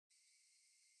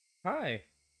Hi,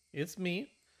 it's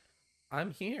me. I'm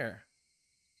here.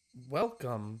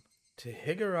 Welcome to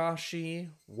Higurashi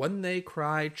When They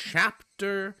Cry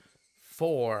Chapter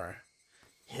 4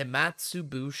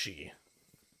 Himatsubushi.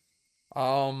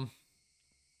 Um,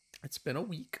 it's been a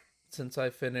week since I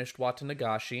finished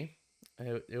Watanagashi.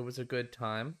 It was a good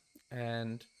time,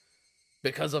 and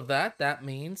because of that, that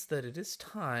means that it is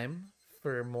time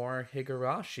for more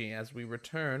Higurashi as we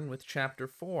return with Chapter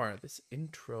 4. This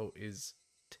intro is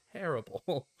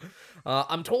terrible.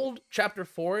 I'm told Chapter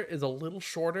 4 is a little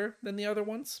shorter than the other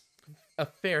ones, a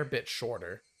fair bit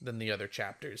shorter than the other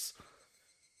chapters.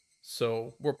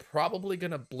 So we're probably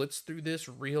going to blitz through this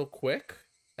real quick,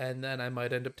 and then I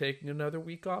might end up taking another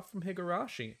week off from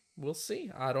Higurashi. We'll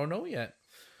see. I don't know yet.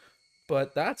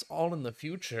 But that's all in the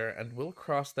future, and we'll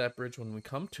cross that bridge when we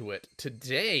come to it.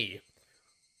 Today,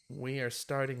 we are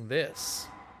starting this.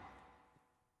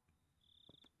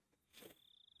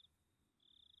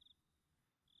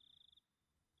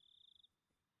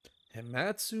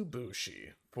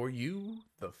 Himatsubushi, for you,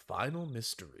 the final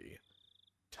mystery.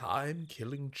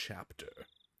 Time-killing chapter.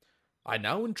 I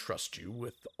now entrust you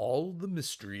with all the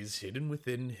mysteries hidden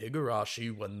within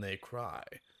Higurashi when they cry.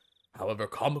 However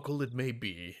comical it may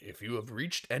be, if you have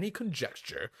reached any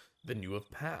conjecture, then you have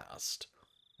passed.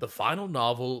 The final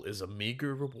novel is a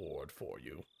meager reward for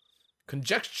you.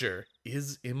 Conjecture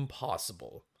is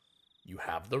impossible. You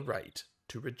have the right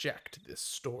to reject this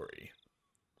story.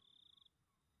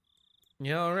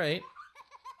 Yeah, alright.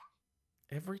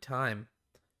 Every time.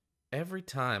 Every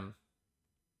time.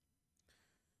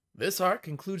 This arc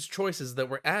includes choices that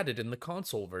were added in the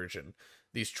console version.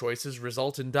 These choices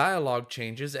result in dialogue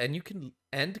changes and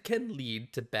can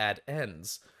lead to bad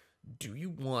ends. Do you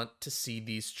want to see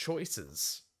these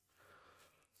choices?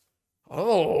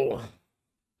 Oh,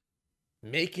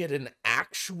 make it an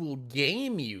actual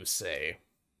game, you say?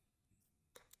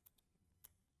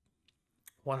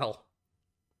 Well,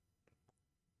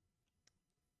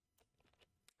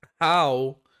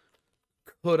 how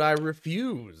could I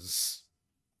refuse?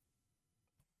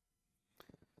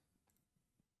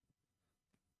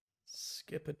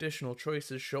 Skip additional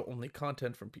choices, show only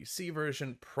content from PC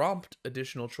version, prompt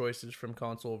additional choices from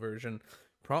console version,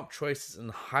 prompt choices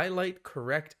and highlight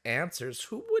correct answers.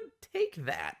 Who would take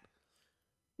that?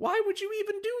 Why would you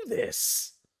even do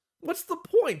this? What's the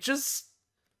point? Just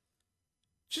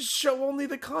show only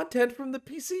the content from the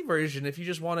PC version if you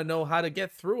just want to know how to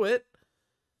get through it.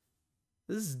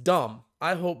 This is dumb.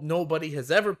 I hope nobody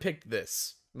has ever picked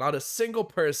this. Not a single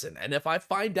person. And if I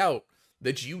find out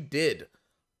that you did,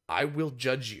 I will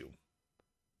judge you.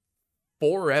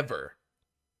 Forever.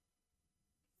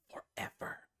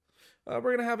 Forever. We're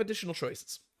going to have additional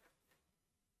choices.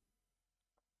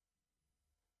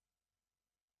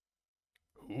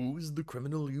 Who is the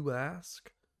criminal, you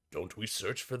ask? Don't we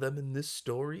search for them in this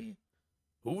story?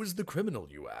 Who is the criminal,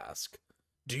 you ask?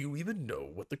 Do you even know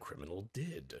what the criminal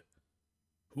did?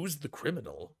 Who's the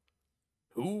criminal?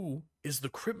 Who is the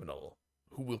criminal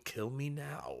who will kill me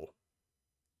now?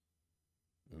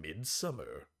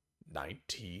 Midsummer,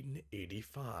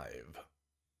 1985.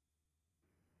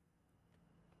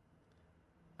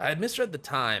 I had misread the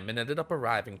time and ended up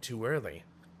arriving too early.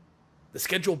 The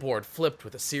schedule board flipped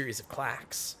with a series of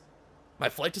clacks. My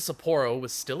flight to Sapporo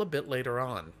was still a bit later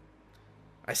on.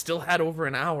 I still had over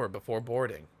an hour before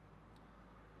boarding.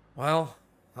 Well,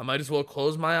 I might as well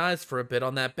close my eyes for a bit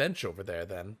on that bench over there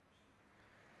then.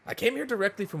 I came here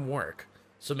directly from work,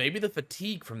 so maybe the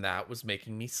fatigue from that was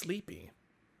making me sleepy.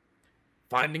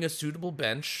 Finding a suitable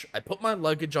bench, I put my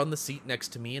luggage on the seat next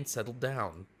to me and settled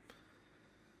down.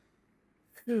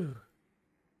 Phew.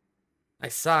 I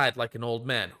sighed like an old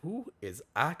man. Who is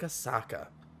Akasaka?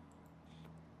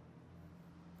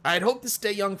 I had hoped to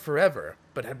stay young forever,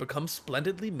 but had become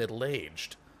splendidly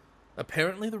middle-aged.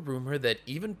 Apparently the rumor that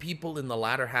even people in the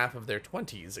latter half of their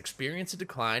 20s experience a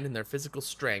decline in their physical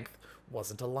strength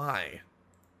wasn't a lie.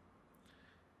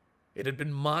 It had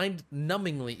been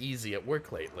mind-numbingly easy at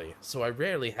work lately, so I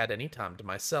rarely had any time to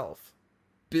myself.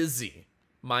 Busy.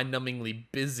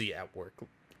 Mind-numbingly busy at work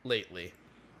lately.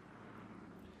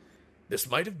 This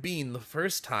might have been the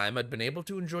first time I'd been able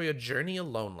to enjoy a journey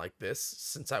alone like this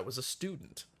since I was a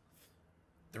student.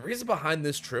 The reason behind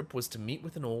this trip was to meet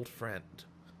with an old friend.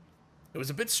 It was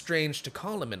a bit strange to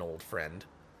call him an old friend.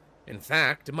 In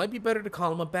fact, it might be better to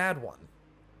call him a bad one.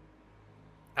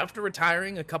 After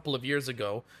retiring a couple of years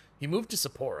ago, he moved to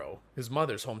Sapporo, his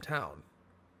mother's hometown.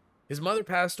 His mother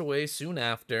passed away soon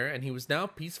after, and he was now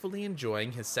peacefully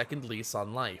enjoying his second lease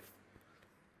on life.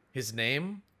 His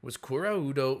name was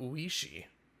Kuraudo Uishi.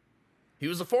 He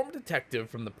was a former detective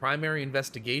from the primary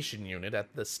investigation unit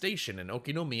at the station in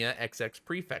Okinomiya XX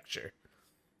Prefecture.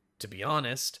 To be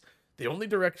honest, the only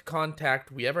direct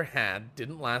contact we ever had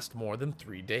didn't last more than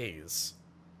 3 days.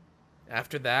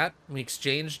 After that, we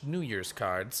exchanged New Year's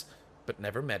cards, but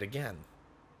never met again.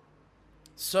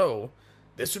 So,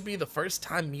 this would be the first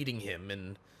time meeting him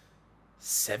in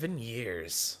 7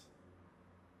 years.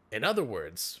 In other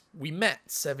words, we met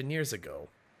 7 years ago,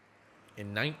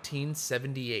 in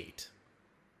 1978.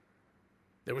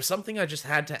 There was something I just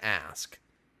had to ask,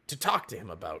 to talk to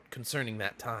him about concerning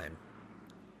that time.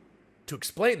 To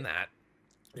explain that,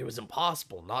 it was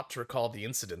impossible not to recall the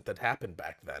incident that happened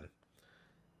back then.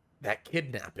 That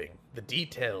kidnapping, the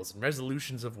details and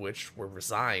resolutions of which were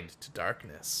resigned to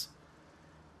darkness.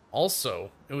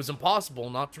 Also, it was impossible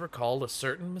not to recall a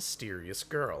certain mysterious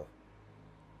girl.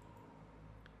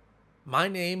 My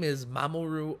name is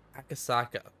Mamoru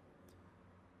Akasaka.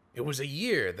 It was a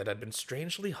year that had been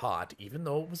strangely hot, even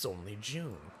though it was only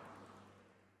June.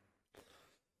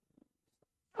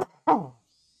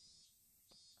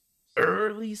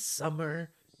 Early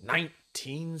summer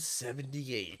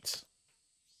 1978.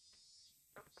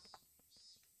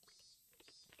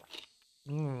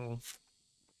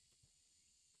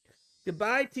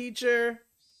 Goodbye, teacher.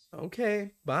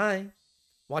 Okay, bye.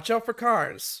 Watch out for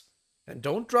cars. And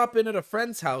don't drop in at a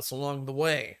friend's house along the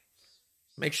way.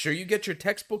 Make sure you get your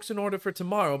textbooks in order for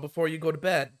tomorrow before you go to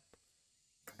bed.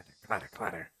 Clatter, clatter,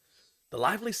 clatter. The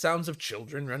lively sounds of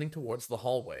children running towards the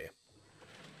hallway.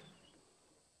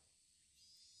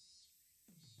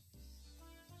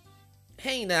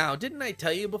 Hey now, didn't I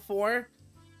tell you before?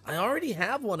 I already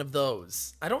have one of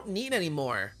those. I don't need any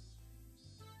more.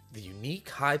 The unique,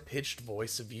 high-pitched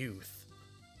voice of youth.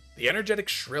 The energetic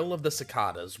shrill of the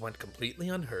cicadas went completely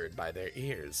unheard by their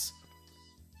ears.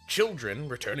 Children,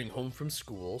 returning home from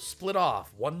school, split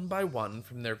off one by one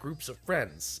from their groups of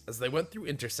friends as they went through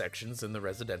intersections in the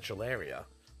residential area.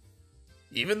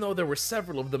 Even though there were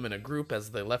several of them in a group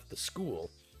as they left the school,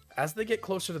 as they get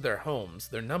closer to their homes,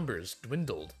 their numbers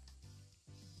dwindled.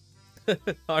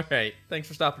 Alright, thanks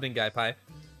for stopping in, Guy Pie.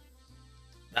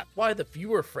 That's why the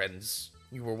fewer friends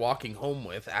you were walking home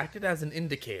with acted as an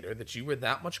indicator that you were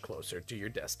that much closer to your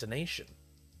destination.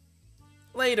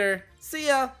 Later. See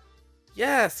ya!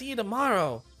 Yeah, see you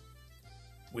tomorrow.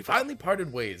 He finally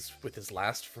parted ways with his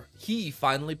last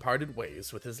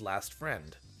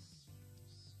friend.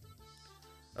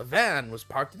 A van was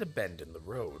parked at a bend in the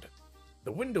road.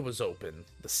 The window was open,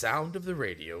 the sound of the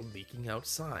radio leaking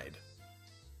outside.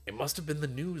 It must have been the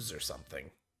news or something.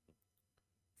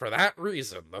 For that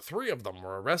reason, the three of them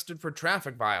were arrested for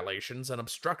traffic violations and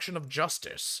obstruction of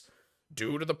justice,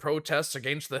 due to the protests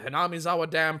against the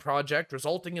Hinamizawa Dam project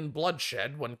resulting in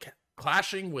bloodshed when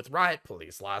clashing with riot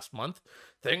police last month.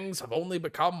 Things have only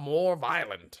become more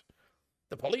violent.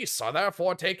 The police are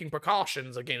therefore taking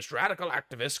precautions against radical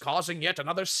activists causing yet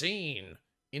another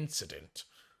incident.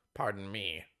 Pardon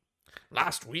me.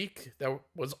 Last week, there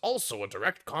was also a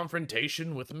direct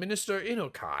confrontation with Minister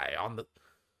Inukai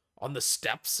on the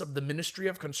steps of the Ministry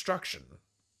of Construction.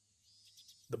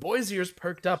 The boy's ears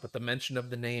perked up at the mention of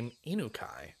the name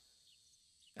Inukai.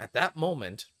 At that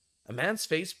moment, a man's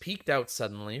face peeked out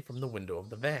suddenly from the window of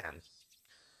the van.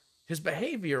 His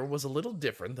behavior was a little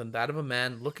different than that of a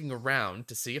man looking around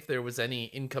to see if there was any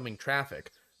incoming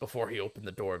traffic before he opened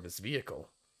the door of his vehicle.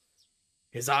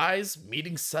 His eyes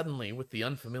meeting suddenly with the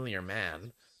unfamiliar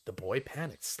man, the boy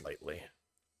panicked slightly.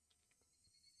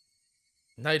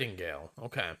 Nightingale,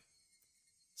 okay.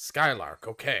 Skylark,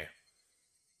 okay.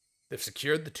 They've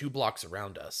secured the 2 blocks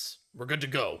around us. We're good to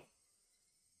go.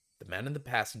 The man in the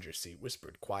passenger seat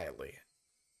whispered quietly.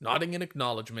 Nodding in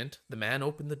acknowledgement, the man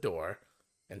opened the door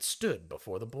and stood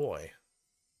before the boy.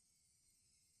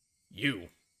 You.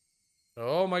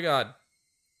 Oh my god.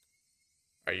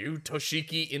 Are you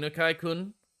Toshiki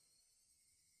Inukai-kun?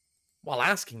 While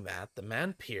asking that, the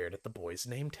man peered at the boy's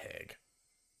name tag.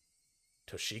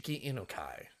 Toshiki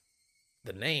Inukai.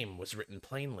 The name was written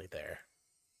plainly there.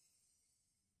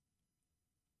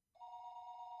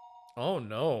 Oh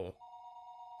no.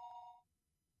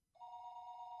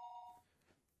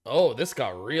 Oh, this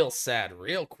got real sad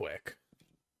real quick.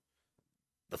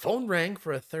 The phone rang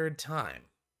for a 3rd time.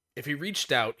 If he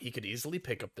reached out, he could easily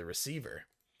pick up the receiver.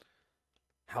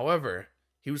 However,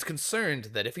 he was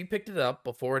concerned that if he picked it up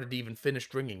before it had even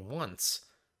finished ringing once,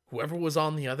 whoever was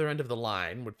on the other end of the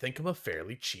line would think him a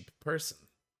fairly cheap person.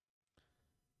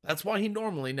 That's why he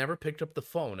normally never picked up the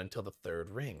phone until the 3rd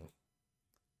ring.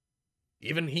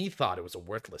 Even he thought it was a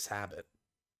worthless habit.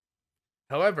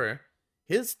 However,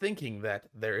 his thinking that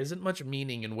there isn't much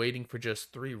meaning in waiting for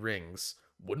just 3 rings,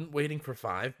 wouldn't waiting for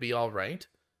 5 be alright,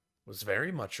 was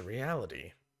very much a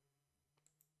reality.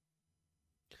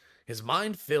 His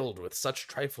mind filled with such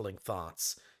trifling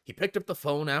thoughts, He picked up the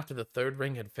phone after the third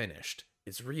ring had finished,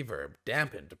 its reverb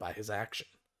dampened by his action.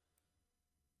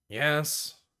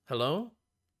 Yes. Hello?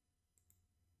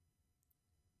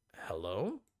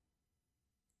 Hello?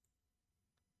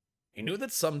 He knew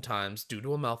that sometimes, due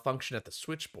to a malfunction at the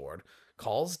switchboard,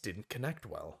 calls didn't connect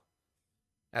well.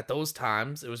 At those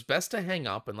times, it was best to hang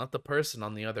up and let the person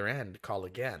on the other end call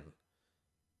again.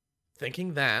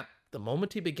 Thinking that, the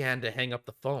moment he began to hang up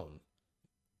the phone,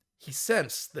 he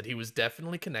sensed that he was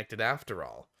definitely connected after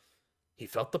all. He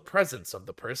felt the presence of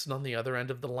the person on the other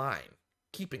end of the line,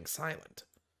 keeping silent.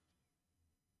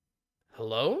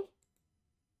 Hello?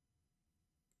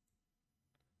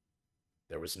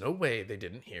 There was no way they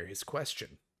didn't hear his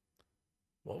question.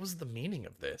 What was the meaning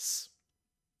of this?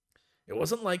 It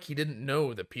wasn't like he didn't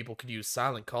know that people could use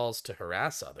silent calls to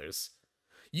harass others.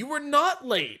 You were not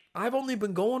late! I've only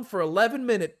been going for 11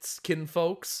 minutes,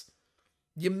 kinfolks.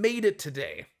 You made it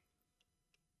today.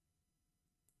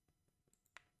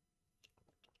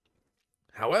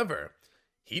 However,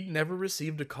 he'd never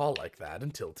received a call like that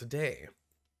until today.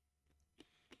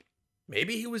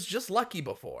 Maybe he was just lucky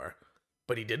before,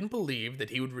 but he didn't believe that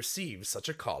he would receive such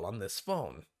a call on this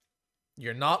phone.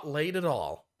 You're not late at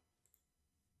all.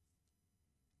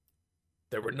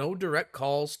 There were no direct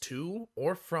calls to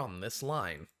or from this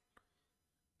line.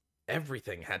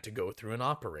 Everything had to go through an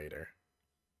operator.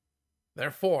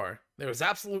 Therefore, there was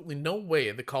absolutely no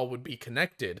way the call would be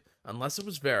connected unless it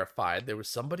was verified there was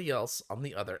somebody else on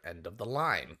the other end of the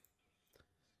line.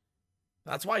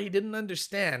 That's why he didn't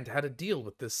understand how to deal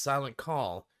with this silent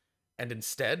call, and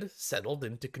instead settled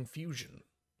into confusion.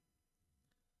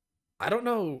 I don't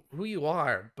know who you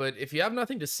are, but if you have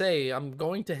nothing to say, I'm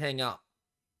going to hang up.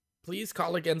 Please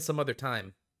call again some other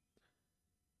time.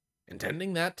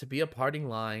 Intending that to be a parting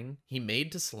line, he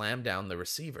made to slam down the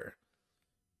receiver.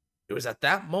 It was at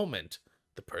that moment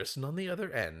the person on the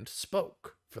other end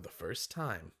spoke for the first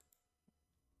time.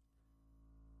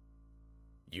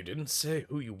 You didn't say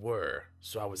who you were,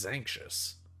 so I was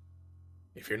anxious.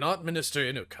 If you're not Minister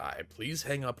Inukai, please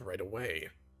hang up right away.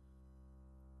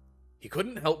 He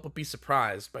couldn't help but be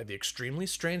surprised by the extremely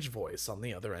strange voice on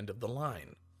the other end of the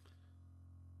line.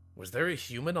 Was there a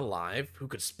human alive who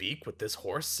could speak with this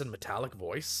hoarse and metallic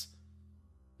voice?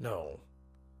 No.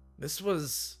 This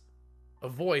was a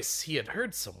voice he had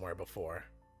heard somewhere before.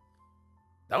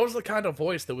 That was the kind of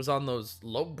voice that was on those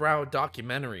lowbrow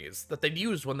documentaries that they'd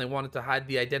use when they wanted to hide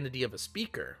the identity of a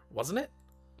speaker, wasn't it?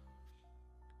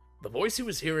 The voice he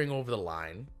was hearing over the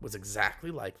line was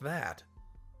exactly like that.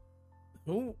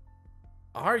 Who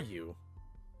are you?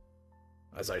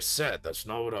 As I said, that's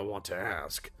not what I want to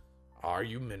ask. Are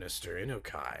you Minister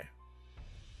Inukai?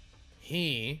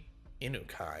 He,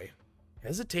 Inukai,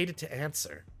 hesitated to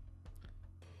answer.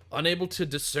 Unable to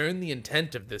discern the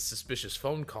intent of this suspicious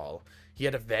phone call, he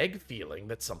had a vague feeling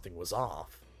that something was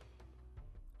off.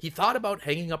 He thought about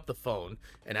hanging up the phone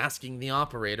and asking the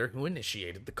operator who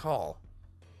initiated the call.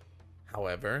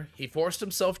 However, he forced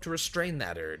himself to restrain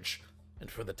that urge,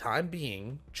 and for the time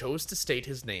being, chose to state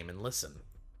his name and listen.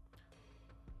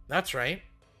 That's right,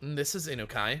 this is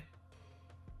Inukai.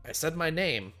 I said my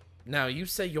name, now you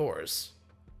say yours.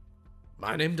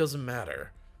 My name doesn't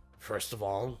matter. First of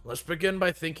all, let's begin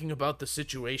by thinking about the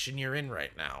situation you're in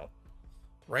right now.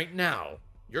 Right now,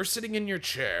 you're sitting in your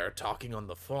chair talking on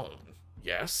the phone,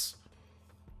 yes?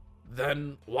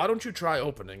 Then, why don't you try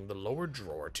opening the lower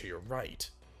drawer to your right?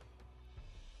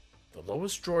 The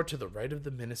lowest drawer to the right of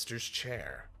the minister's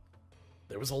chair.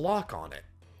 There was a lock on it.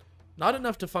 Not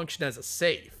enough to function as a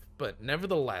safe, but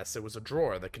nevertheless it was a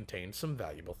drawer that contained some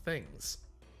valuable things.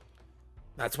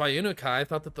 That's why Inukai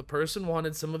thought that the person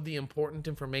wanted some of the important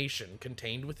information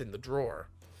contained within the drawer.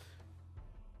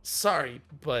 Sorry,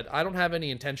 but I don't have any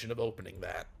intention of opening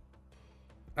that.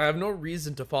 I have no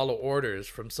reason to follow orders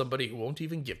from somebody who won't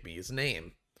even give me his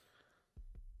name.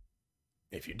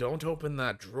 If you don't open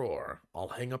that drawer, I'll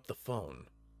hang up the phone.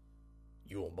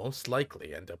 You will most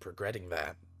likely end up regretting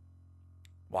that.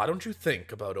 Why don't you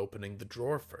think about opening the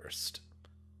drawer first?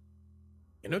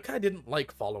 Inukai didn't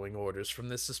like following orders from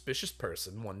this suspicious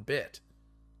person one bit.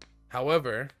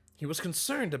 However, he was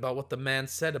concerned about what the man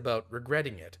said about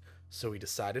regretting it, so he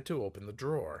decided to open the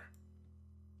drawer.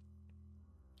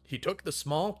 He took the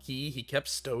small key he kept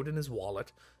stowed in his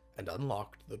wallet and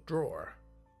unlocked the drawer.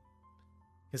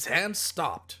 His hand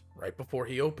stopped right before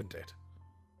he opened it.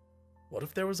 What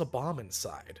if there was a bomb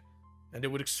inside, and it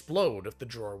would explode if the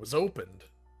drawer was opened?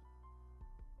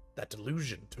 That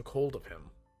delusion took hold of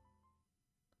him.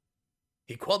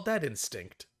 He quelled that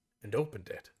instinct and opened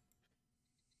it.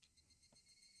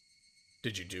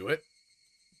 Did you do it?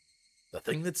 The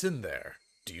thing that's in there,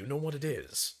 do you know what it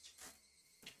is?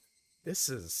 This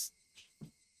is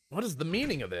What is the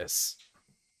meaning of this?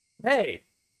 Hey!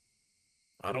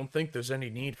 I don't think there's any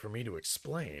need for me to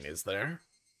explain, is there?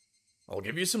 I'll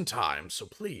give you some time, so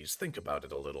please think about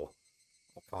it a little.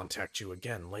 I'll contact you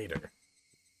again later.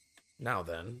 Now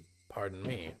then, pardon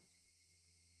me.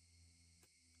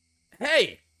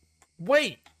 Hey!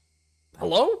 Wait!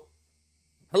 Hello?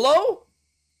 Hello?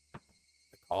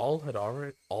 The call had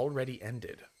already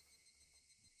ended.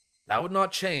 That would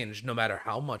not change no matter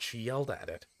how much he yelled at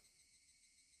it.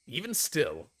 Even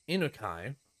still,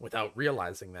 Inukai, without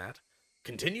realizing that,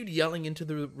 continued yelling into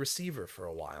the receiver for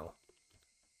a while.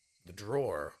 The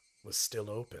drawer was still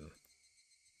open.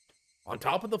 On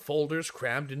top of the folders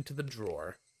crammed into the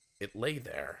drawer, it lay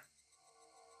there.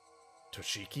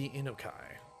 Toshiki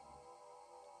Inukai.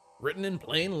 Written in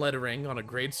plain lettering on a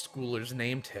grade schooler's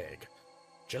name tag,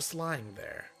 just lying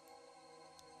there.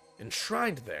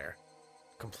 Enshrined there,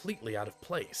 completely out of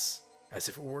place, as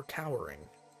if it were cowering.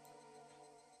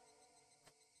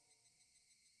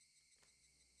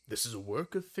 This is a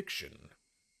work of fiction.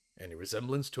 Any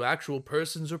resemblance to actual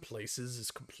persons or places is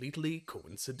completely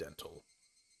coincidental.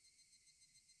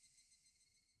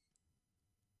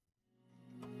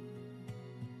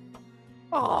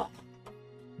 Oh,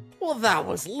 well, that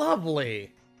was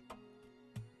lovely.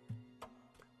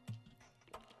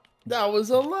 That was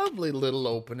a lovely little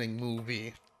opening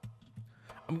movie.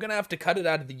 I'm gonna have to cut it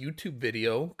out of the YouTube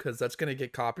video, because that's gonna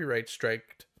get copyright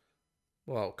striked.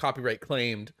 Well, copyright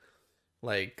claimed,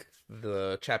 like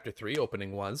the Chapter 3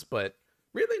 opening was, but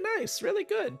really nice, really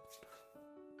good.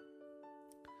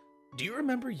 Do you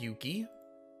remember Yuki?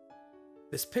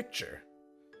 This picture.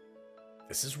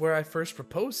 This is where I first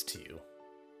proposed to you.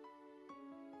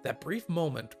 That brief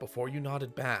moment before you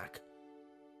nodded back,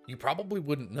 you probably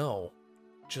wouldn't know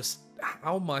just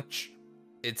how much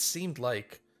it seemed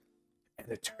like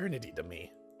an eternity to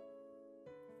me.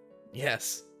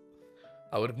 Yes,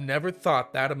 I would have never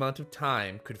thought that amount of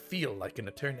time could feel like an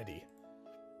eternity.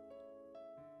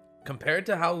 Compared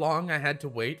to how long I had to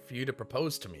wait for you to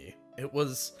propose to me, it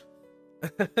was...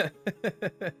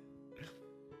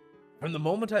 From the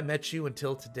moment I met you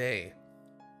until today,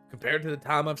 compared to the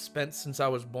time I've spent since I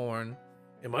was born,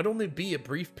 it might only be a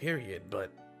brief period,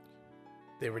 but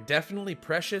they were definitely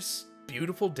precious,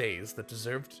 beautiful days that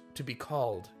deserved to be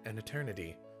called an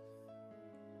eternity.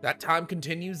 That time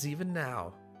continues even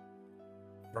now.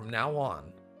 From now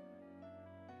on.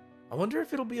 I wonder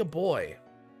if it'll be a boy,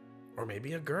 or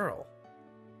maybe a girl.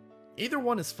 Either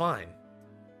one is fine.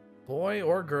 Boy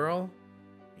or girl,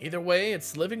 either way,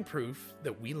 it's living proof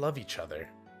that we love each other.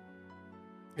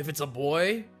 If it's a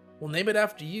boy, we'll name it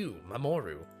after you,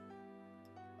 Mamoru.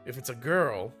 If it's a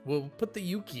girl, we'll put the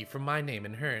Yuki from my name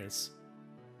in hers.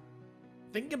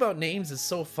 Thinking about names is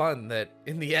so fun that,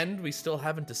 in the end, we still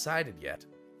haven't decided yet.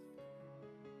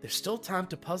 There's still time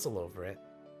to puzzle over it.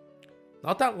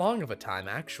 Not that long of a time,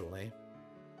 actually.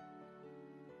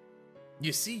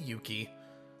 You see, Yuki,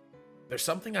 there's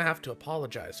something I have to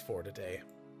apologize for today.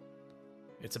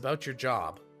 It's about your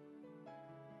job.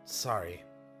 Sorry.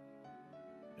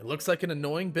 It looks like an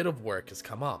annoying bit of work has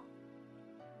come up.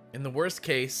 In the worst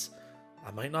case, I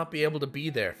might not be able to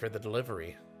be there for the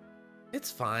delivery.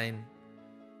 It's fine.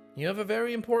 You have a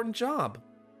very important job.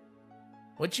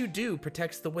 What you do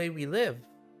protects the way we live.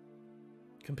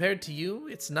 Compared to you,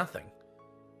 it's nothing.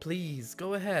 Please,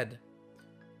 go ahead.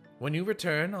 When you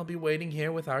return, I'll be waiting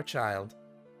here with our child.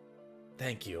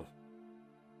 Thank you.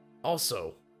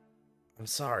 Also, I'm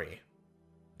sorry.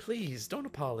 Please, don't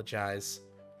apologize.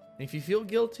 If you feel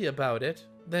guilty about it,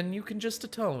 then you can just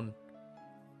atone.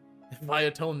 If I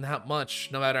atone that much,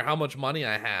 no matter how much money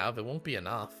I have, it won't be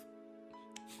enough.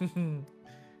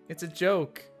 It's a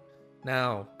joke.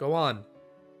 Now, go on.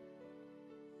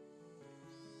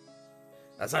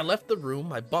 As I left the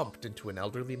room, I bumped into an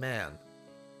elderly man.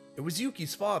 It was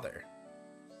Yuki's father.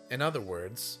 In other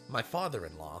words, my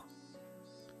father-in-law.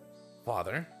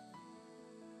 Father?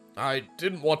 I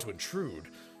didn't want to intrude,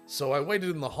 so I waited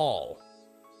in the hall.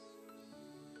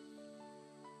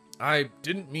 I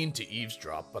didn't mean to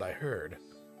eavesdrop, but I heard.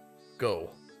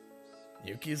 Go.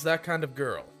 Yuki is that kind of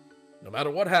girl. No matter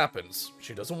what happens,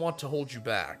 she doesn't want to hold you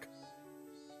back.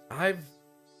 I've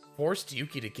forced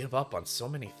Yuki to give up on so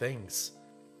many things.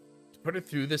 To put her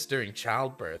through this during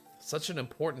childbirth, such an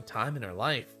important time in her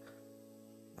life,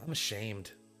 I'm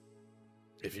ashamed.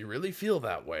 If you really feel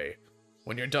that way,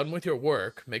 when you're done with your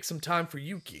work, make some time for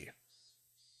Yuki.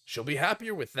 She'll be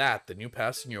happier with that than you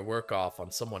passing your work off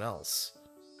on someone else.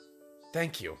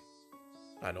 Thank you.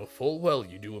 I know full well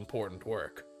you do important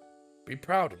work. Be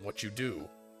proud in what you do.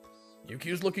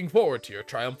 Yuki is looking forward to your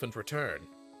triumphant return.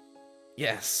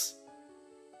 Yes.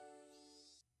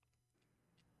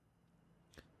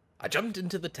 I jumped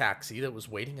into the taxi that was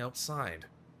waiting outside.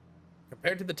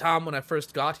 Compared to the time when I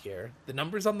first got here, the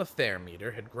numbers on the fare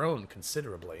meter had grown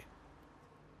considerably.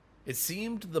 It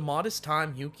seemed the modest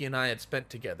time Yuki and I had spent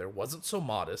together wasn't so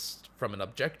modest from an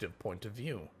objective point of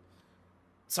view.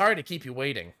 Sorry to keep you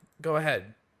waiting. Go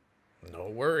ahead. No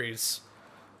worries.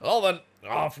 Well then,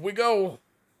 off we go.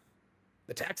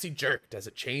 The taxi jerked as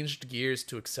it changed gears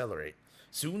to accelerate,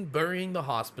 soon burying the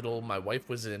hospital my wife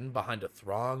was in behind a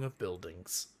throng of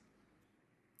buildings.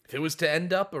 If it was to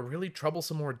end up a really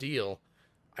troublesome ordeal,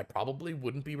 I probably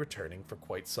wouldn't be returning for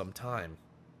quite some time.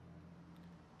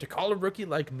 To call a rookie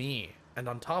like me, and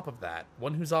on top of that,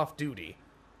 one who's off duty,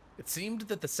 it seemed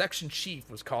that the section chief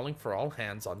was calling for all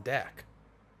hands on deck.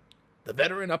 The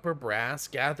veteran upper brass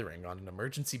gathering on an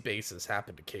emergency basis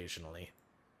happened occasionally.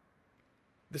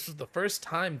 This was the first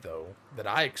time, though, that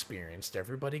I experienced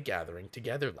everybody gathering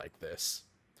together like this.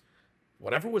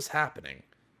 Whatever was happening,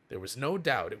 there was no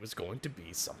doubt it was going to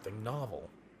be something novel.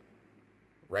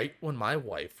 Right when my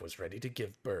wife was ready to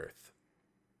give birth.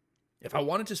 If I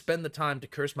wanted to spend the time to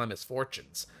curse my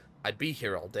misfortunes, I'd be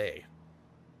here all day.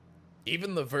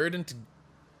 Even the verdant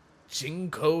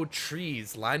ginkgo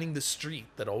trees lining the street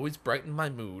that always brightened my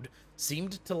mood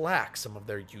seemed to lack some of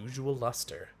their usual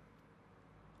luster.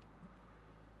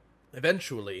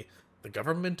 Eventually, the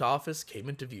government office came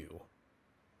into view.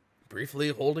 Briefly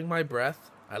holding my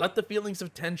breath, I let the feelings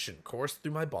of tension course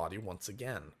through my body once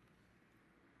again.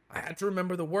 I had to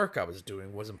remember the work I was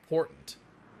doing was important,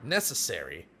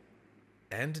 necessary,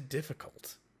 and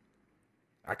difficult.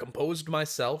 I composed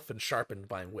myself and sharpened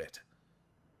my wit.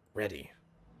 Ready.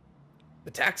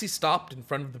 The taxi stopped in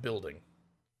front of the building.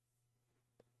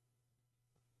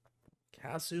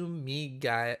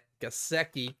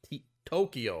 Kasumigaseki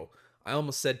Tokyo. I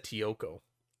almost said Tiyoko.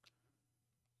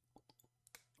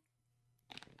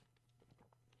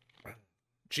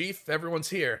 Chief, everyone's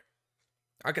here.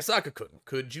 Akasaka-kun,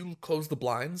 could you close the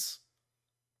blinds?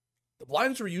 The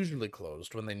blinds were usually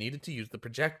closed when they needed to use the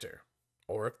projector,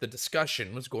 or if the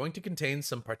discussion was going to contain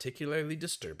some particularly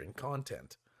disturbing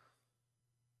content.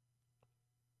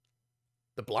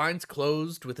 The blinds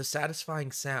closed with a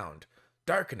satisfying sound,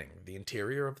 darkening the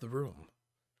interior of the room.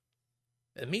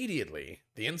 Immediately,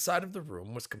 the inside of the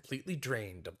room was completely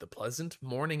drained of the pleasant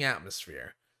morning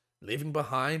atmosphere, leaving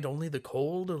behind only the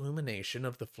cold illumination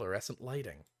of the fluorescent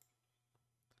lighting.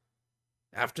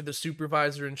 After the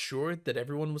supervisor ensured that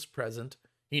everyone was present,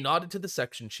 he nodded to the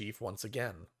section chief once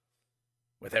again.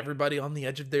 With everybody on the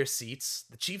edge of their seats,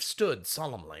 the chief stood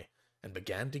solemnly and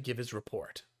began to give his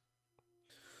report.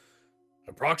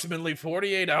 Approximately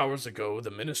 48 hours ago, the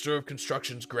Minister of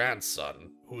Construction's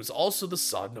grandson, who is also the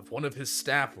son of one of his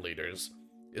staff leaders,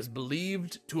 is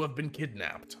believed to have been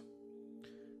kidnapped.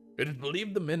 It is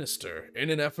believed the minister, in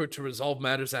an effort to resolve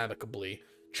matters amicably,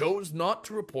 chose not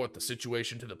to report the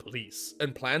situation to the police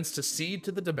and plans to cede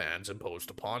to the demands imposed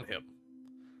upon him.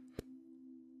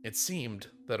 It seemed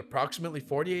that approximately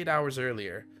 48 hours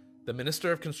earlier, the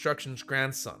Minister of Construction's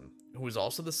grandson, who was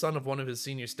also the son of one of his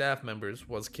senior staff members,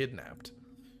 was kidnapped.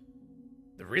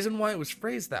 The reason why it was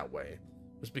phrased that way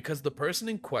was because the person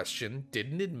in question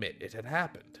didn't admit it had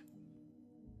happened.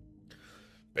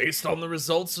 Based on the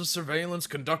results of surveillance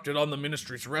conducted on the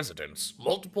ministry's residence,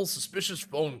 multiple suspicious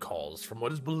phone calls from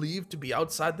what is believed to be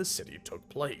outside the city took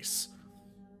place.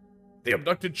 The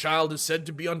abducted child is said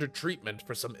to be under treatment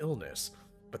for some illness,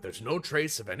 but there's no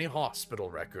trace of any hospital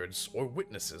records or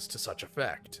witnesses to such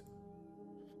effect.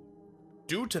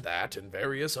 Due to that and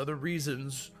various other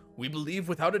reasons, we believe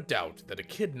without a doubt that a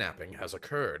kidnapping has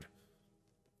occurred.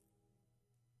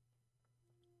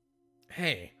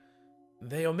 Hey,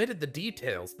 they omitted the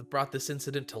details that brought this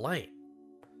incident to light.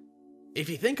 If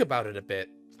you think about it a bit,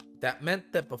 that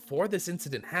meant that before this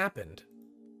incident happened,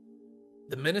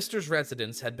 the minister's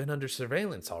residence had been under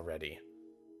surveillance already.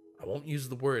 I won't use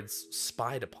the words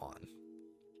spied upon.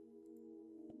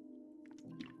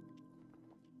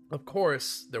 Of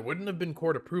course, there wouldn't have been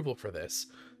court approval for this,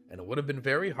 and it would have been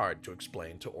very hard to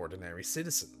explain to ordinary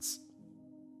citizens.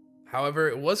 However,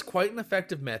 it was quite an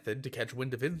effective method to catch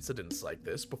wind of incidents like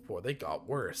this before they got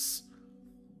worse.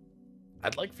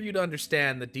 I'd like for you to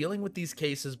understand that dealing with these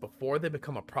cases before they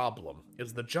become a problem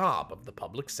is the job of the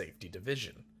Public Safety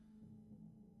Division.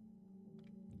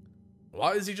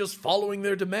 Why is he just following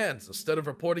their demands instead of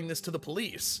reporting this to the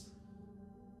police?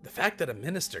 The fact that a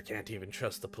minister can't even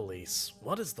trust the police,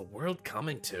 what is the world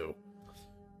coming to?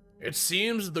 It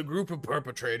seems the group of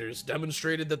perpetrators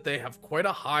demonstrated that they have quite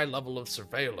a high level of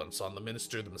surveillance on the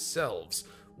minister themselves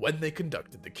when they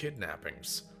conducted the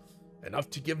kidnappings,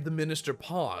 enough to give the minister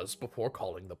pause before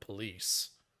calling the police.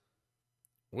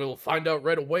 We'll find out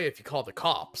right away if you call the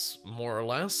cops, more or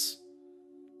less.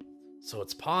 So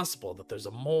it's possible that there's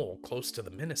a mole close to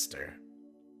the minister.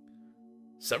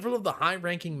 Several of the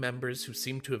high-ranking members who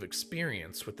seem to have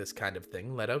experience with this kind of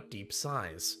thing let out deep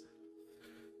sighs.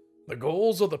 The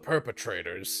goals of the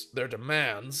perpetrators, their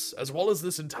demands, as well as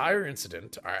this entire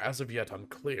incident are as of yet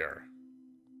unclear.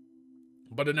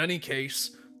 But in any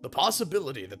case, the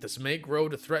possibility that this may grow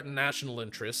to threaten national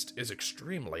interest is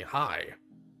extremely high.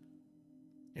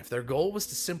 If their goal was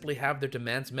to simply have their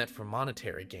demands met for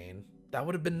monetary gain, that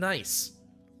would have been nice.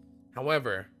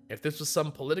 However, if this was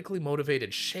some politically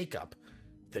motivated shakeup,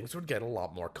 things would get a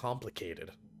lot more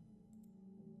complicated.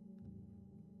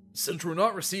 Since we're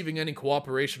not receiving any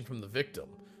cooperation from the victim,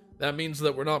 that means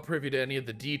that we're not privy to any of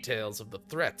the details of the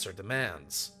threats or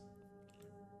demands.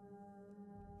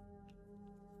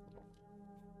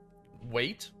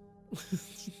 Wait?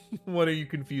 What are you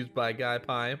confused by, Guy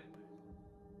Pie?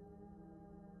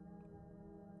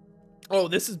 Oh,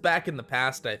 this is back in the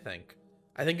past, I think.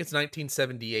 I think it's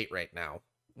 1978 right now,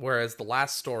 whereas the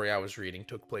last story I was reading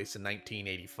took place in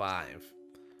 1985.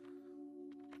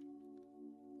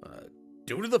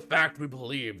 Due to the fact we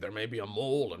believe there may be a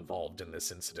mole involved in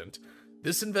this incident,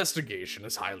 this investigation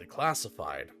is highly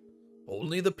classified.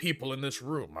 Only the people in this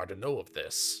room are to know of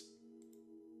this.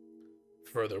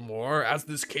 Furthermore, as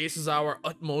this case is our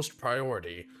utmost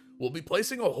priority, we'll be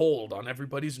placing a hold on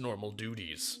everybody's normal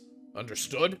duties.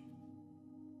 Understood?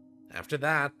 After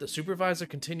that, the supervisor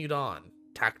continued on,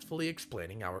 tactfully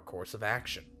explaining our course of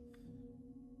action.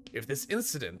 If this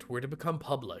incident were to become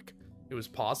public, it was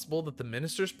possible that the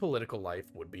minister's political life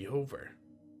would be over.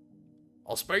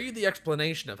 I'll spare you the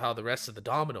explanation of how the rest of the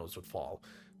dominoes would fall,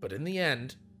 but in the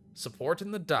end, support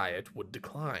in the Diet would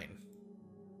decline,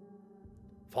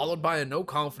 followed by a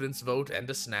no-confidence vote and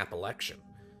a snap election,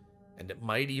 and it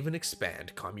might even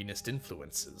expand communist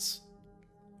influences.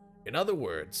 In other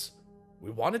words, we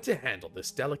wanted to handle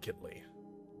this delicately.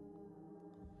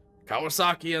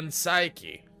 Kawasaki and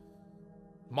Saiki,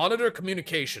 monitor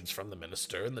communications from the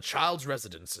minister and the child's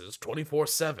residences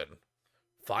 24/7.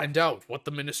 Find out what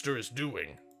the minister is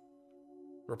doing.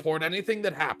 Report anything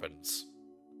that happens.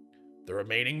 The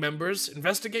remaining members,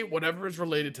 investigate whatever is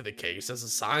related to the case as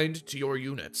assigned to your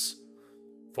units.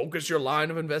 Focus your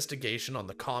line of investigation on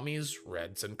the commies,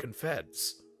 Reds, and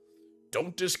Confeds.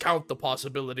 Don't discount the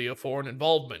possibility of foreign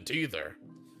involvement either.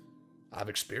 I've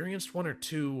experienced one or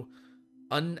two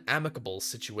unamicable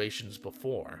situations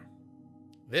before.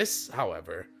 This,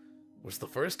 however, was the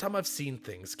first time I've seen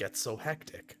things get so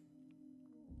hectic.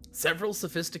 Several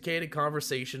sophisticated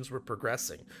conversations were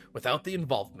progressing without the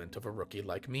involvement of a rookie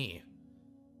like me.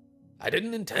 I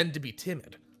didn't intend to be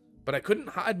timid, but I couldn't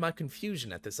hide my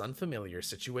confusion at this unfamiliar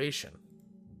situation.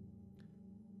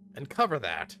 And cover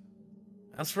that.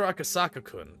 As for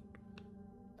Akasaka-kun,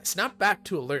 I snapped back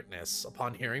to alertness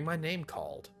upon hearing my name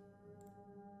called.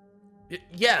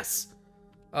 Yes,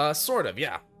 sort of,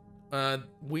 yeah.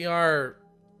 We are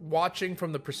watching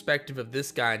from the perspective of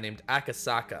this guy named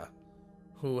Akasaka,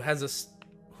 who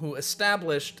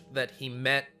established that he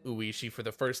met Uishi for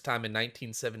the first time in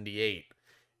 1978,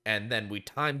 and then we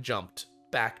time jumped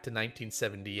back to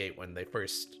 1978 when they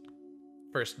first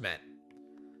met.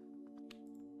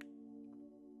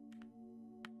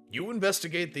 You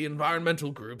investigate the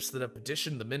environmental groups that have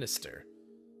petitioned the minister.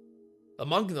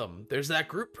 Among them, there's that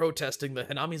group protesting the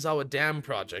Hinamizawa Dam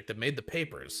project that made the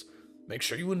papers. Make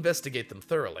sure you investigate them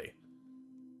thoroughly.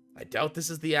 I doubt this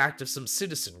is the act of some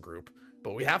citizen group,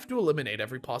 but we have to eliminate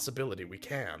every possibility we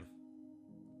can.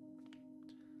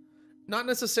 Not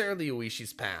necessarily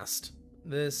Uishi's past.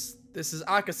 This is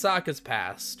Akasaka's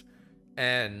past,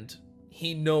 and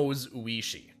he knows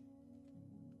Uishi.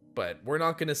 But we're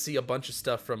not going to see a bunch of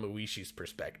stuff from Uishi's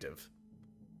perspective.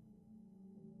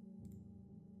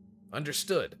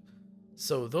 Understood.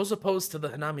 So those opposed to the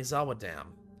Hinamizawa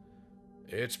Dam,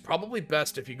 it's probably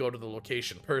best if you go to the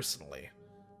location personally.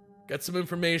 Get some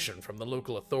information from the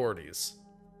local authorities.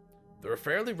 They're a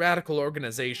fairly radical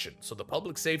organization, so the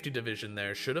Public Safety Division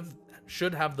there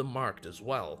should have them marked as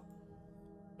well.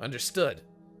 Understood.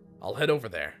 I'll head over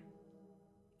there.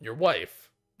 Your wife,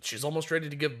 she's almost ready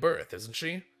to give birth, isn't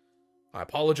she? I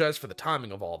apologize for the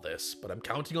timing of all this, but I'm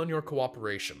counting on your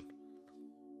cooperation.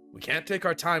 We can't take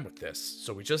our time with this,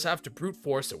 so we just have to brute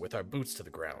force it with our boots to the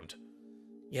ground.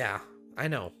 Yeah, I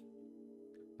know.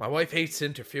 My wife hates to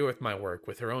interfere with my work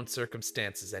with her own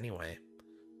circumstances anyway.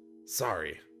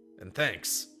 Sorry, and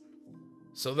thanks.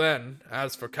 So then,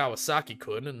 as for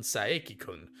Kawasaki-kun and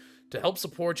Saeki-kun, to help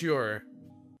support your...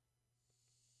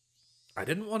 I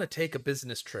didn't want to take a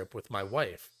business trip with my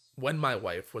wife when my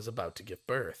wife was about to give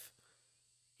birth.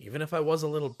 Even if I was a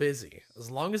little busy, as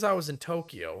long as I was in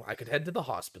Tokyo, I could head to the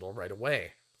hospital right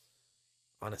away.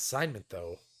 On assignment,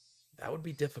 though, that would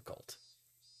be difficult.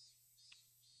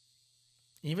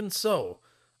 Even so,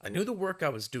 I knew the work I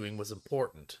was doing was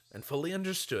important, and fully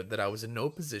understood that I was in no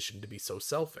position to be so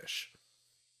selfish.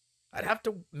 I'd have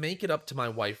to make it up to my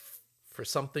wife for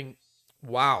something.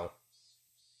 Wow.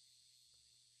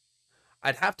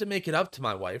 I'd have to make it up to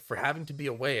my wife for having to be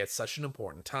away at such an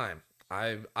important time.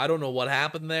 I don't know what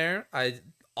happened there.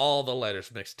 All the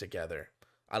letters mixed together.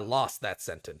 I lost that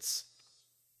sentence.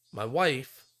 My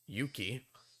wife, Yuki,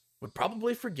 would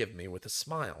probably forgive me with a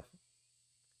smile.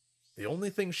 The only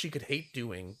thing she could hate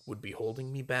doing would be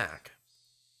holding me back.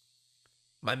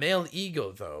 My male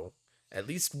ego, though, at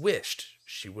least wished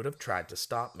she would have tried to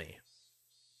stop me.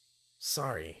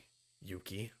 Sorry,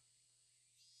 Yuki.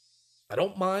 I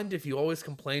don't mind if you always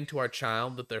complain to our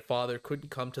child that their father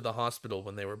couldn't come to the hospital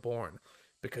when they were born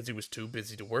because he was too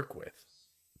busy to work with.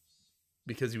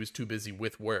 Because he was too busy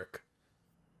with work.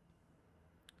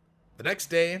 The next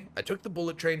day, I took the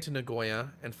bullet train to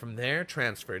Nagoya and from there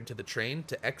transferred to the train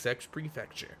to XX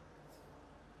Prefecture.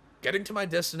 Getting to my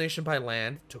destination by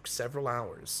land took several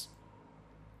hours.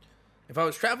 If I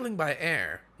was traveling by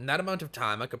air, in that amount of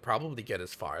time I could probably get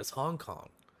as far as Hong Kong.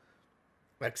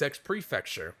 XX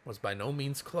Prefecture was by no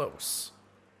means close.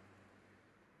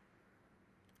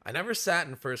 I never sat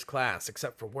in first class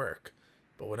except for work,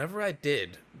 but whenever I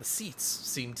did, the seats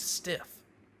seemed stiff.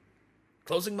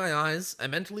 Closing my eyes, I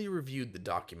mentally reviewed the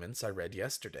documents I read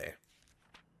yesterday.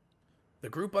 The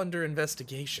group under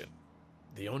investigation,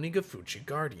 the Onigafuchi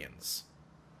Guardians.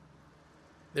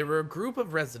 They were a group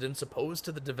of residents opposed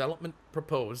to the development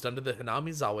proposed under the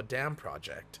Hinamizawa Dam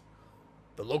project.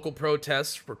 The local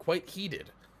protests were quite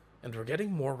heated, and were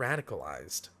getting more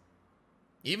radicalized.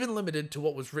 Even limited to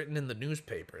what was written in the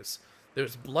newspapers, there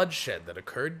was bloodshed that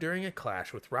occurred during a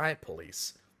clash with riot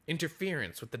police,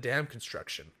 interference with the dam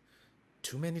construction.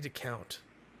 Too many to count.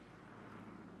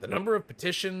 The number of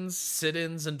petitions,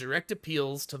 sit-ins, and direct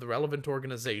appeals to the relevant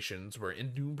organizations were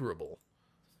innumerable.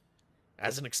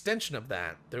 As an extension of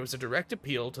that, there was a direct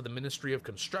appeal to the Ministry of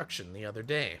Construction the other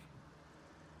day.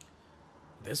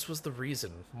 This was the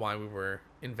reason why we were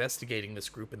investigating this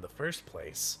group in the first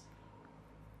place.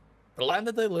 The land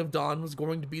that they lived on was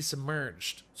going to be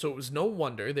submerged, so it was no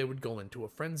wonder they would go into a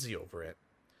frenzy over it.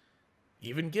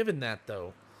 Even given that,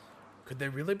 though, could they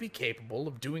really be capable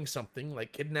of doing something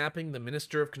like kidnapping the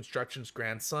Minister of Construction's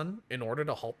grandson in order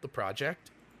to halt the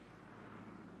project?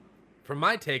 From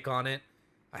my take on it,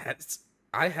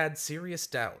 I had serious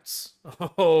doubts.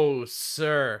 Oh,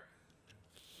 sir.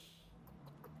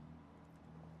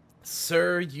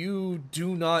 Sir, you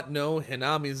do not know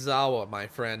Hinamizawa, my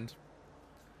friend.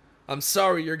 I'm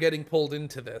sorry you're getting pulled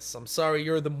into this. I'm sorry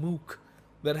you're the mook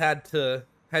that had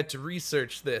to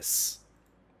research this.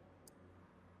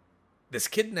 This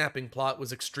kidnapping plot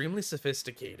was extremely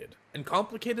sophisticated, and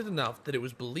complicated enough that it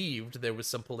was believed there was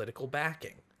some political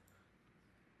backing.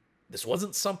 This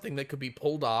wasn't something that could be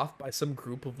pulled off by some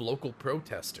group of local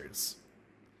protesters.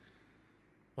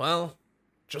 Well,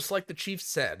 just like the chief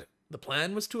said, the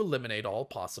plan was to eliminate all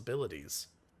possibilities.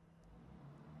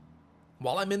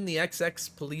 While I'm in the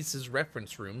XX police's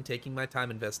reference room taking my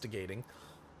time investigating,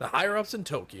 the higher-ups in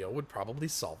Tokyo would probably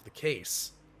solve the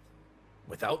case,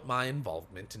 without my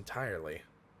involvement entirely.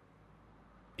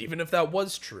 Even if that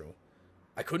was true,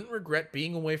 I couldn't regret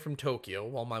being away from Tokyo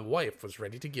while my wife was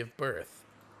ready to give birth.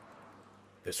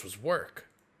 This was work.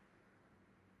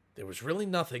 There was really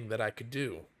nothing that I could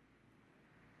do.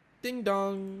 Ding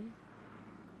dong!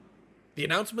 The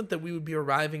announcement that we would be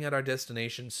arriving at our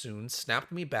destination soon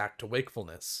snapped me back to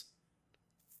wakefulness.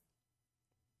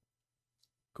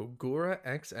 Kogura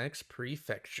XX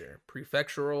Prefecture,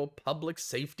 Prefectural Public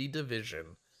Safety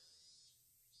Division.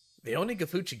 The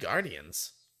Onigafuchi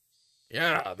Guardians?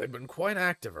 Yeah, they've been quite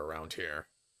active around here.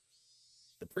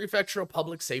 The Prefectural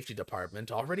Public Safety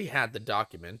Department already had the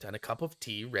document and a cup of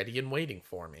tea ready and waiting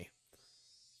for me.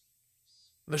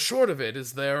 The short of it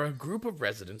is they're a group of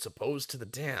residents opposed to the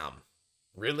dam.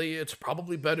 Really, it's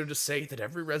probably better to say that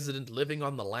every resident living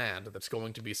on the land that's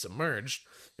going to be submerged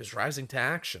is rising to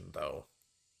action, though.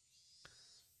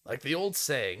 Like the old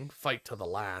saying, fight to the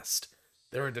last,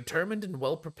 they're a determined and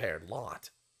well-prepared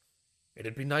lot.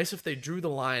 It'd be nice if they drew the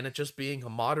line at just being a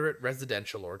moderate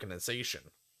residential organization.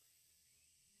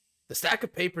 The stack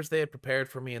of papers they had prepared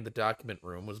for me in the document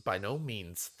room was by no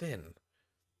means thin.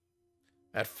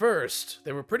 At first,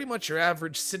 they were pretty much your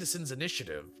average citizen's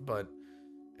initiative, but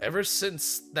ever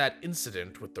since that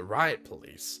incident with the riot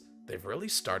police, they've really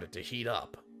started to heat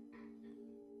up.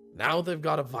 Now they've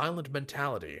got a violent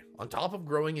mentality, on top of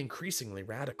growing increasingly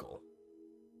radical.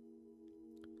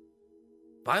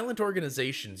 Violent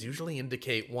organizations usually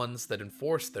indicate ones that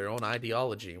enforce their own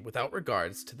ideology without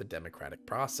regards to the democratic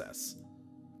process.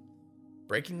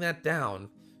 Breaking that down,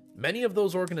 many of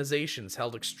those organizations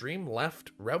held extreme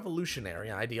left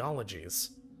revolutionary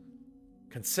ideologies.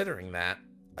 Considering that,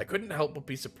 I couldn't help but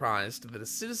be surprised that a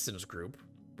citizens group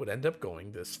would end up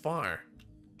going this far.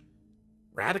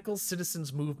 Radical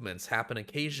citizens movements happen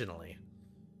occasionally.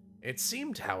 It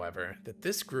seemed, however, that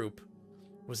this group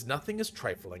was nothing as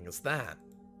trifling as that.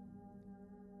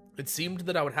 It seemed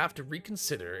that I would have to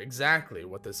reconsider exactly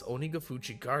what this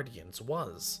Onigafuchi Guardians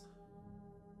was.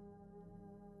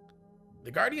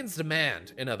 The Guardians'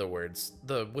 demand, in other words,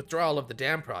 the withdrawal of the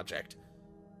dam project,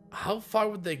 how far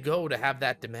would they go to have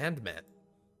that demand met?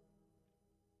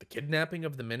 The kidnapping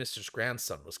of the minister's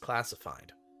grandson was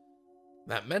classified.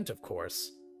 That meant, of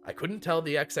course, I couldn't tell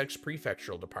the XX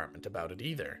Prefectural Department about it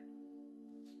either.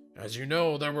 As you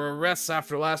know, there were arrests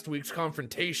after last week's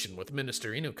confrontation with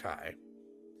Minister Inukai.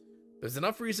 There's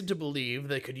enough reason to believe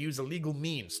they could use illegal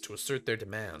means to assert their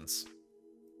demands.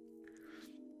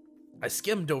 I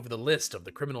skimmed over the list of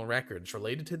the criminal records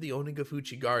related to the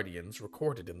Onigafuchi Guardians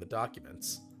recorded in the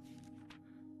documents.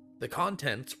 The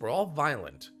contents were all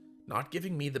violent, not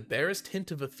giving me the barest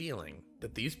hint of a feeling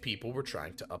that these people were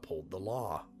trying to uphold the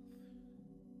law.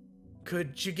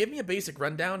 Could you give me a basic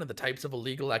rundown of the types of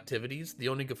illegal activities the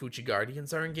Onigafuchi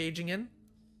Guardians are engaging in?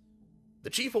 The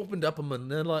chief opened up a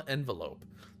manila envelope,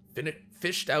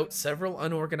 fished out several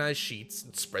unorganized sheets,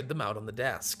 and spread them out on the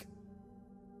desk.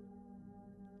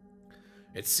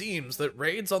 It seems that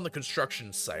raids on the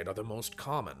construction site are the most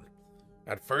common.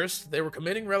 At first, they were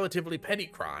committing relatively petty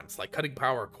crimes like cutting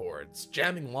power cords,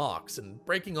 jamming locks, and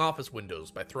breaking office windows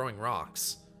by throwing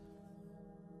rocks.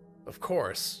 Of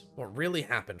course, what really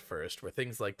happened first were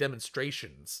things like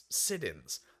demonstrations,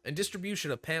 sit-ins, and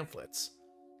distribution of pamphlets,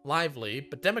 lively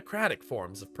but democratic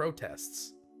forms of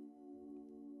protests.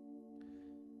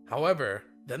 However,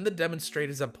 then the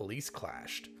demonstrators and police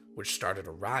clashed, which started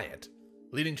a riot,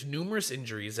 leading to numerous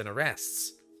injuries and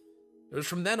arrests. It was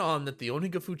from then on that the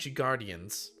Onigafuchi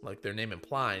Guardians, like their name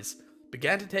implies,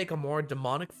 began to take a more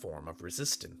demonic form of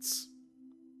resistance.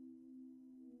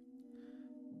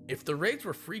 If the raids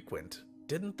were frequent,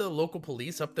 didn't the local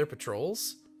police up their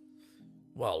patrols?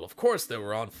 Well, of course they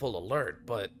were on full alert,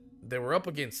 but they were up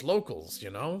against locals,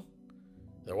 you know?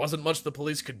 There wasn't much the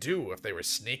police could do if they were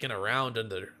sneaking around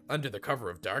under the cover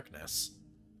of darkness.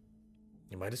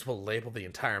 You might as well label the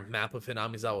entire map of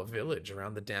Hinamizawa Village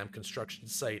around the dam construction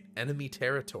site enemy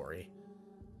territory.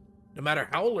 No matter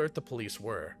how alert the police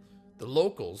were, the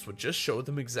locals would just show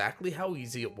them exactly how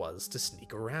easy it was to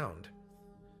sneak around.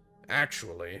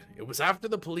 Actually, it was after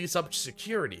the police upped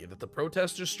security that the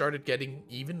protesters started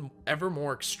getting ever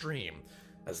more extreme,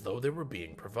 as though they were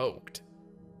being provoked.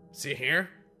 See here?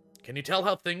 Can you tell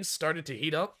how things started to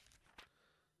heat up?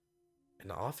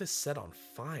 An office set on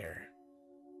fire.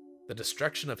 The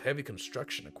destruction of heavy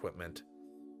construction equipment.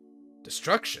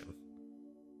 Destruction?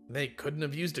 They couldn't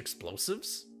have used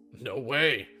explosives? No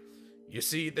way. You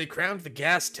see, they crammed the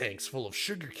gas tanks full of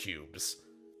sugar cubes.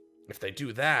 If they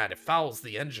do that, it fouls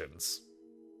the engines.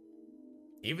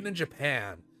 Even in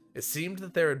Japan, it seemed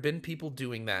that there had been people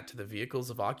doing that to the vehicles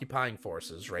of occupying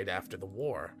forces right after the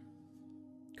war.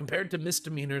 Compared to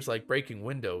misdemeanors like breaking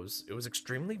windows, it was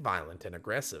extremely violent and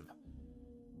aggressive.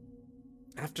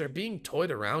 After being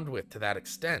toyed around with to that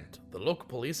extent, the local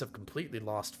police have completely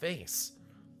lost face.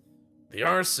 The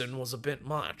arson was a bit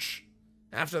much.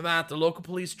 After that, the local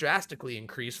police drastically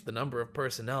increased the number of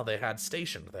personnel they had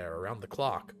stationed there around the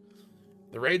clock.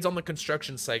 The raids on the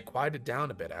construction site quieted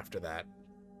down a bit after that.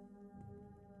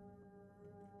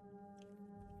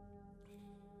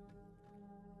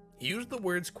 He used the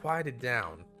words quieted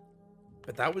down,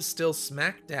 but that was still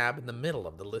smack dab in the middle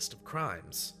of the list of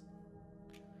crimes.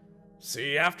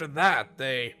 See, after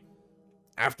they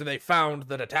found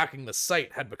that attacking the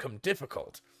site had become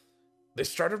difficult, they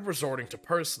started resorting to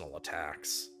personal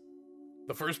attacks.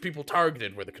 The first people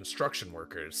targeted were the construction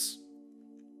workers.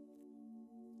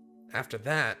 After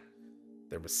that,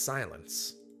 there was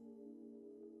silence.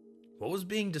 What was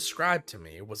being described to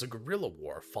me was a guerrilla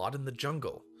war fought in the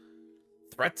jungle.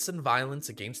 Threats and violence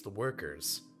against the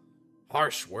workers.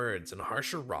 Harsh words and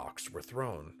harsher rocks were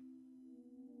thrown.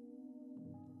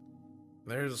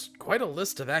 There's quite a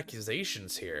list of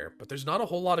accusations here, but there's not a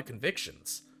whole lot of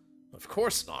convictions. Of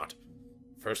course not.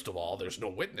 First of all, there's no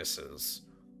witnesses.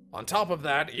 On top of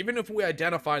that, even if we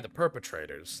identify the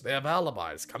perpetrators, they have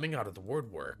alibis coming out of the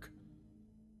woodwork.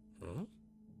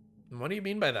 What do you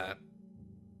mean by that?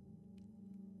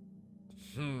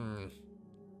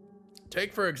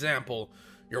 Take, for example,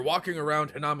 you're walking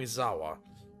around Hinamizawa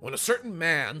when a certain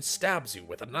man stabs you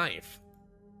with a knife.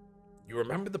 You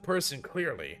remember the person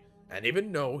clearly, and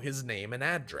even know his name and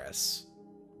address.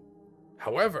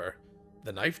 However,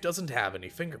 the knife doesn't have any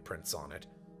fingerprints on it,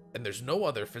 and there's no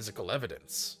other physical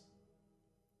evidence.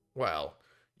 Well,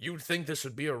 you'd think this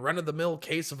would be a run-of-the-mill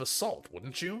case of assault,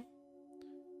 wouldn't you?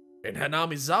 In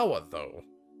Hanamizawa, though,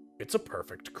 it's a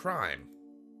perfect crime.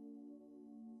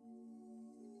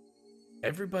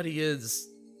 Everybody is...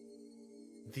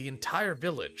 the entire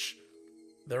village.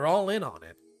 They're all in on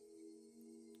it.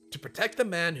 To protect the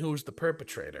man who's the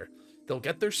perpetrator, they'll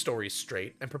get their stories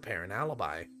straight and prepare an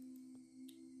alibi.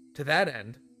 To that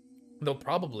end, they'll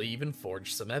probably even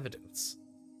forge some evidence.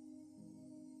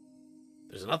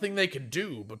 There's nothing they can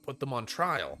do but put them on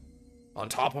trial. On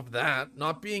top of that, there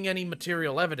not being any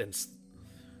material evidence,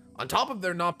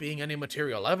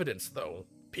 though,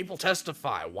 people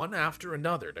testify one after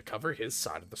another to cover his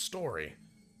side of the story.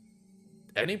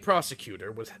 Any prosecutor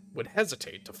would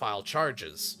hesitate to file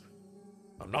charges.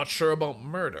 I'm not sure about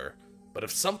murder, but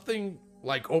if something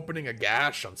like opening a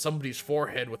gash on somebody's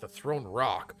forehead with a thrown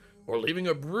rock, or leaving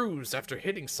a bruise after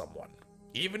hitting someone,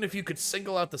 even if you could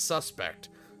single out the suspect,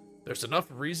 there's enough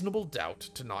reasonable doubt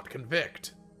to not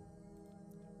convict.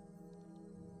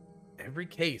 Every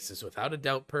case is without a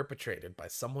doubt perpetrated by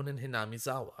someone in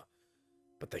Hinamizawa,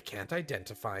 but they can't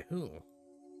identify who.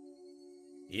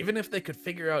 Even if they could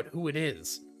figure out who it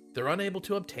is, they're unable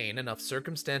to obtain enough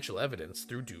circumstantial evidence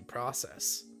through due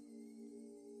process.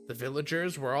 The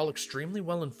villagers were all extremely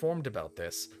well informed about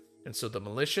this, and so the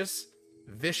malicious,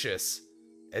 vicious,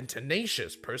 and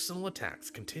tenacious personal attacks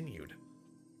continued.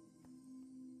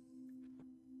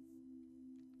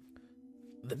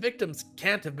 The victims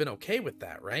can't have been okay with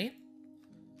that, right?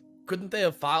 Couldn't they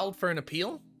have filed for an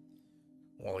appeal?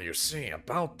 Well, you see,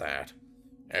 about that,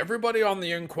 everybody on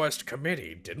the inquest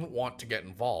committee didn't want to get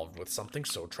involved with something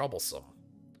so troublesome.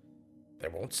 They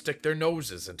won't stick their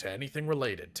noses into anything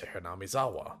related to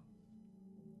Hinamizawa.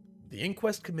 The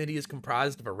inquest committee is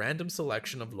comprised of a random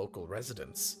selection of local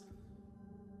residents.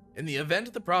 In the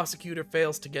event the prosecutor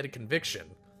fails to get a conviction,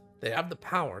 they have the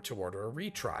power to order a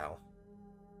retrial.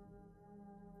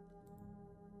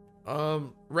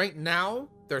 Right now,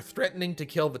 they're threatening to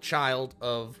kill the child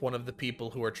of one of the people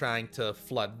who are trying to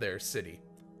flood their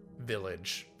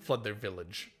village.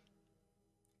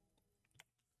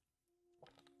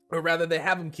 Or rather, they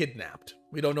have him kidnapped.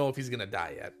 We don't know if he's gonna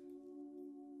die yet.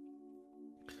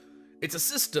 It's a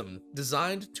system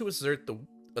designed to assert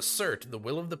the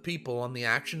will of the people on the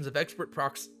actions of expert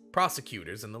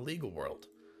prosecutors in the legal world.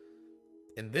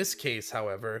 In this case,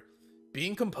 however,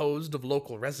 being composed of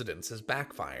local residents has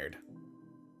backfired.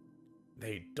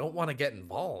 They don't want to get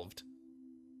involved.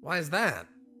 Why is that?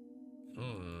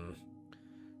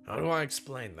 How do I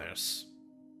explain this?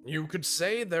 You could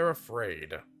say they're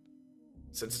afraid,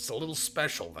 since it's a little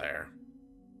special there.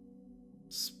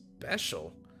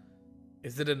 Special?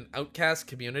 Is it an outcast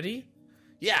community?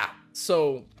 Yeah,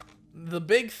 so the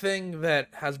big thing that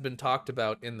has been talked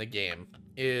about in the game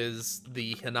is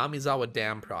the Hinamizawa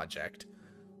Dam project,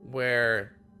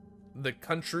 where the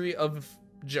country of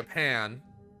Japan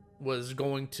was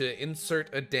going to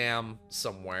insert a dam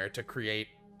somewhere to create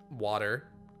water,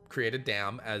 create a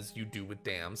dam, as you do with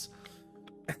dams.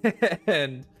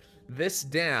 And this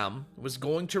dam was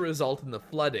going to result in the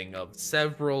flooding of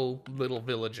several little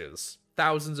villages.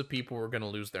 Thousands of people were going to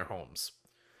lose their homes.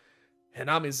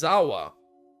 Hinamizawa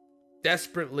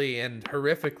desperately and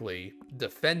horrifically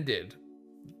defended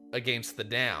against the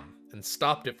dam and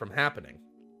stopped it from happening.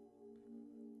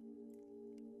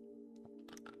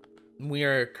 We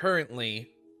are currently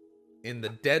in the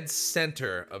dead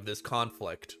center of this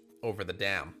conflict over the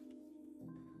dam.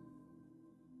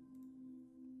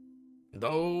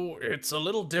 Though it's a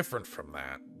little different from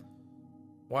that.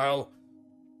 Well,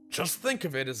 just think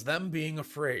of it as them being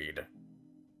afraid.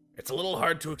 It's a little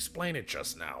hard to explain it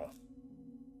just now.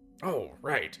 Oh,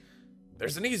 right.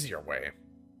 There's an easier way.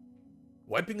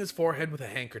 Wiping his forehead with a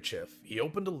handkerchief, he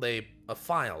opened a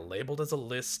file labeled as a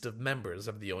list of members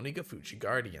of the Onigafuchi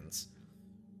Guardians.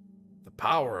 The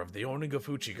power of the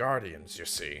Onigafuchi Guardians, you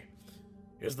see,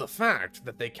 is the fact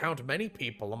that they count many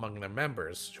people among their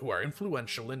members who are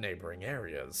influential in neighboring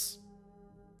areas.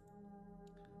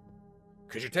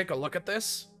 Could you take a look at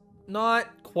this?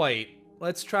 Not quite.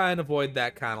 Let's try and avoid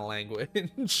that kind of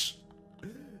language.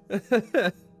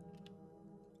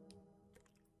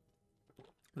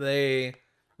 They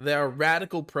are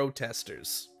radical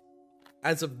protesters.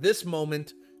 As of this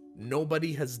moment,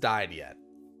 nobody has died yet.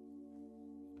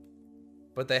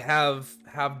 But they have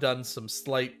done some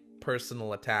slight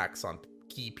personal attacks on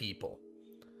key people.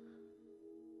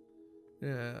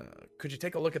 Could you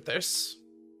take a look at this?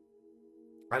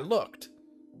 I looked.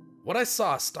 What I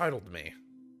saw startled me.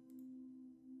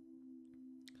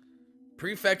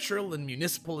 prefectural and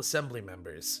municipal assembly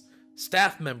members,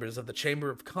 staff members of the Chamber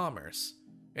of Commerce,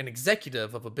 an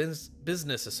executive of a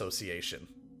business association,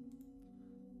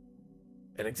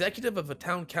 an executive of a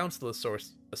town council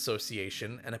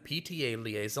association, and a PTA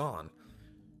liaison.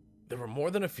 There were more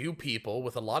than a few people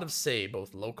with a lot of say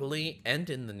both locally and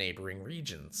in the neighboring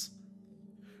regions.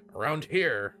 Around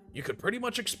here, you could pretty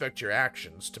much expect your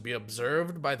actions to be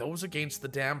observed by those against the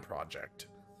dam project.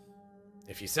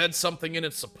 If you said something in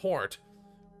its support,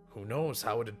 who knows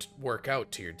how it'd work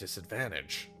out to your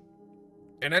disadvantage.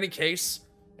 In any case,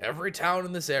 every town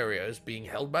in this area is being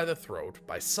held by the throat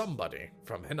by somebody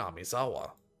from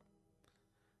Hinamizawa.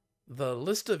 The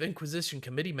list of Inquisition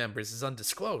Committee members is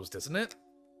undisclosed, isn't it?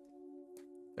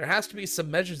 There has to be some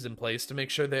measures in place to make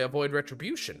sure they avoid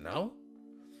retribution, no?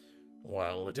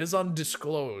 Well, it is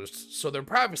undisclosed, so their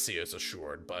privacy is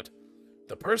assured, but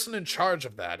the person in charge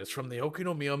of that is from the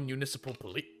Okinomiya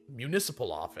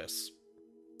Municipal Office.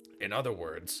 In other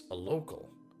words, a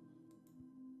local.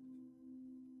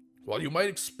 While you might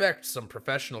expect some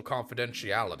professional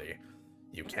confidentiality,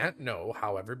 you can't know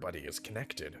how everybody is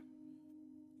connected.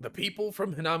 The people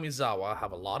from Hinamizawa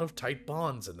have a lot of tight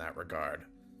bonds in that regard.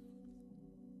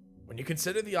 When you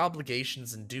consider the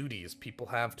obligations and duties people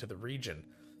have to the region,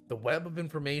 the web of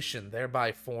information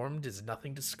thereby formed is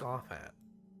nothing to scoff at.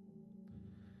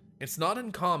 It's not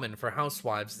uncommon for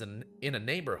housewives in a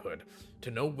neighborhood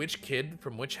to know which kid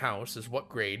from which house is what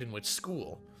grade in which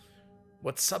school,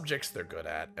 what subjects they're good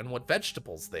at, and what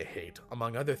vegetables they hate,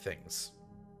 among other things.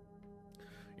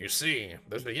 You see,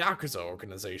 there's a Yakuza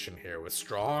organization here with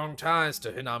strong ties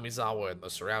to Hinamizawa and the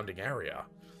surrounding area.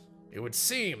 It would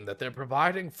seem that they're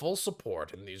providing full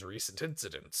support in these recent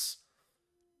incidents.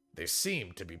 They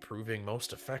seem to be proving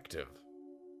most effective.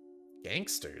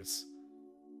 Gangsters?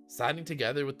 Siding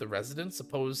together with the residents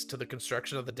opposed to the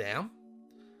construction of the dam?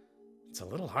 It's a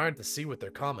little hard to see what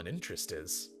their common interest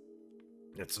is.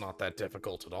 It's not that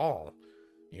difficult at all.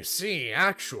 You see,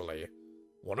 actually,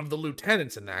 one of the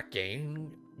lieutenants in that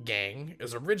gang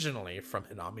is originally from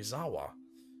Hinamizawa.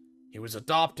 He was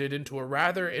adopted into a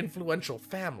rather influential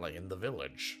family in the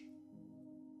village.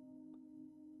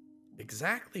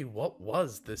 Exactly what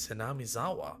was this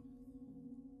Hinamizawa?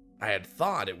 I had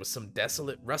thought it was some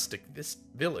desolate rustic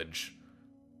village.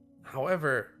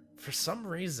 However, for some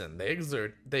reason,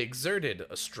 they exerted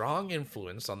a strong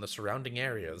influence on the surrounding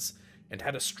areas and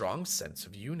had a strong sense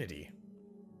of unity.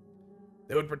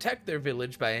 They would protect their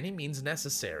village by any means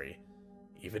necessary,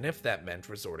 even if that meant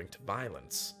resorting to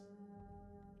violence.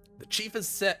 The chief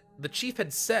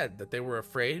had said that they were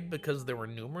afraid because there were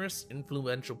numerous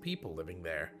influential people living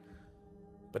there.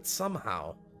 But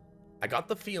somehow, I got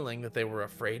the feeling that they were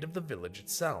afraid of the village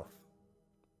itself.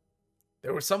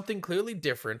 There was something clearly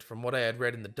different from what I had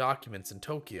read in the documents in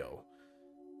Tokyo.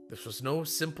 This was no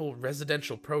simple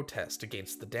residential protest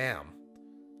against the dam.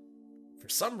 For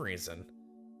some reason,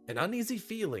 an uneasy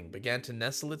feeling began to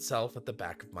nestle itself at the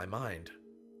back of my mind.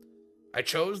 I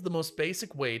chose the most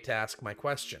basic way to ask my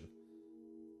question.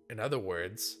 In other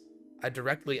words, I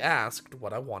directly asked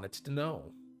what I wanted to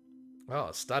know. Oh,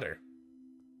 a stutter.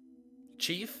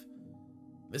 Chief,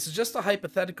 this is just a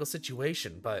hypothetical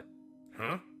situation, but...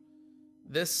 Huh?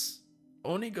 This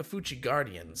Onigafuchi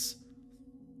Guardians,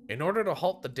 in order to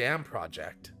halt the dam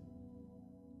project,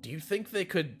 do you think they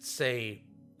could, say,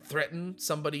 threaten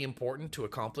somebody important to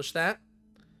accomplish that?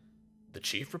 The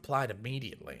chief replied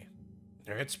immediately.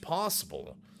 It's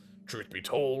possible. Truth be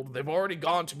told, they've already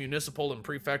gone to municipal and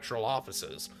prefectural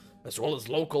offices, as well as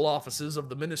local offices of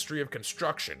the Ministry of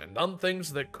Construction, and done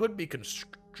things that could be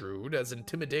construed as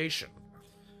intimidation.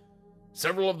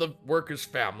 Several of the workers'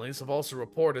 families have also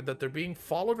reported that they're being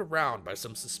followed around by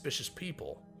some suspicious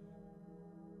people.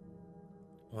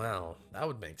 Well, that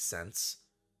would make sense.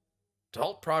 To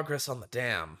halt progress on the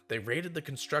dam, they raided the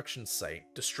construction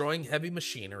site, destroying heavy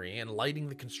machinery and lighting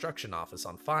the construction office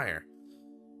on fire.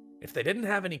 If they didn't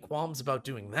have any qualms about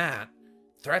doing that,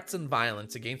 threats and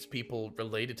violence against people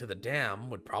related to the dam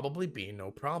would probably be no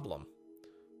problem.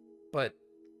 But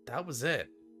that was it.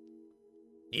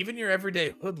 Even your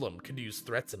everyday hoodlum could use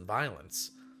threats and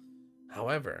violence.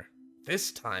 However,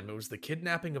 this time it was the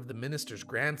kidnapping of the minister's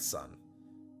grandson,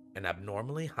 an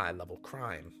abnormally high-level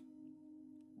crime.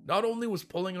 Not only was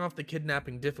pulling off the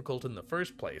kidnapping difficult in the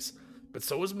first place, but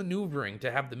so was maneuvering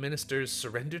to have the ministers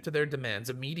surrender to their demands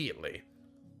immediately.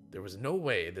 There was no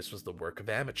way this was the work of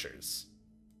amateurs.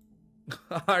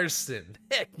 Arson!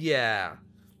 Heck yeah!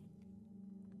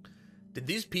 Did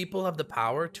these people have the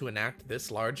power to enact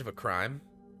this large of a crime?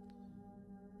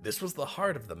 This was the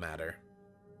heart of the matter.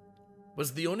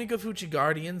 Was the Onigafuchi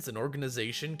Guardians an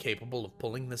organization capable of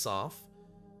pulling this off?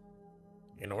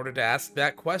 In order to ask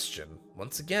that question,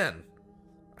 once again,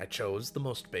 I chose the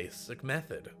most basic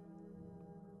method.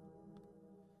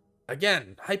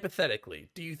 Again, hypothetically,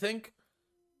 do you think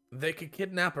they could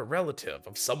kidnap a relative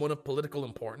of someone of political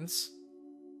importance?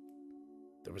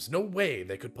 There was no way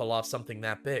they could pull off something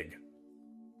that big.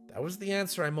 That was the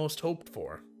answer I most hoped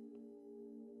for.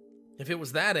 If it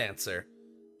was that answer,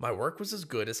 my work was as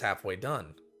good as halfway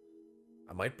done.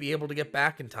 I might be able to get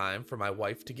back in time for my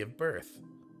wife to give birth.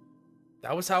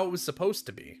 That was how it was supposed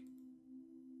to be.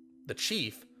 The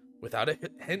chief, without a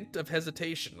hint of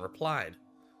hesitation, replied,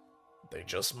 "They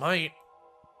just might.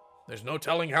 There's no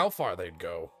telling how far they'd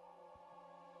go."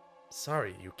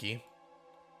 Sorry, Yuki.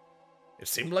 It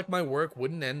seemed like my work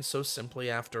wouldn't end so simply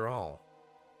after all.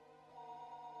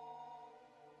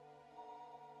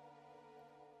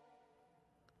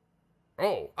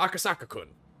 Oh,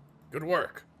 Akasaka-kun. Good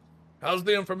work. How's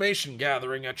the information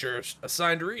gathering at your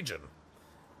assigned region?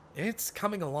 It's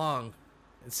coming along.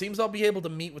 It seems I'll be able to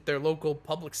meet with their local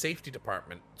public safety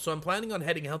department, so I'm planning on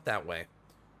heading out that way.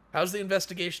 How's the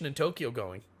investigation in Tokyo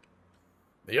going?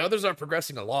 The others are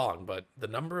progressing along, but the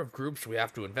number of groups we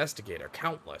have to investigate are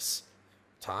countless.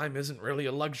 Time isn't really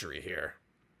a luxury here.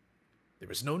 There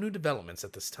was no new developments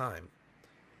at this time.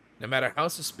 No matter how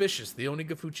suspicious the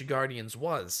Onigafuchi Guardians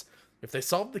was, if they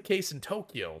solved the case in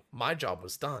Tokyo, my job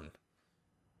was done.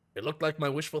 It looked like my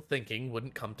wishful thinking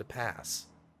wouldn't come to pass.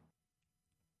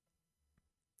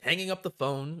 Hanging up the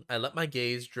phone, I let my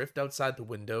gaze drift outside the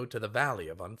window to the valley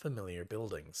of unfamiliar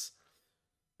buildings.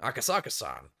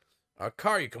 Akasaka-san, a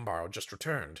car you can borrow just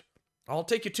returned. I'll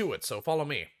take you to it, so follow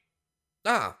me.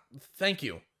 Ah, thank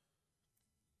you.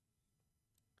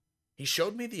 He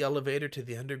showed me the elevator to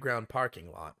the underground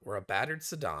parking lot where a battered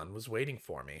sedan was waiting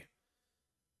for me.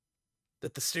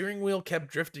 That the steering wheel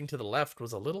kept drifting to the left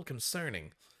was a little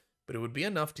concerning, but it would be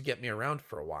enough to get me around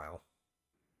for a while.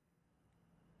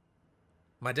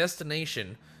 My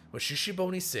destination was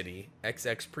Shishibone City,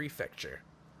 XX Prefecture,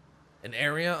 an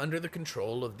area under the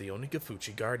control of the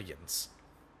Onigafuchi Guardians.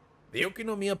 The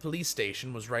Okinomiya police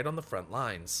station was right on the front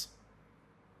lines.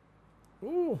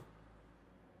 Ooh.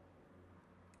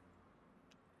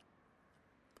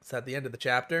 Is that the end of the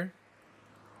chapter?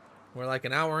 We're like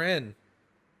an hour in.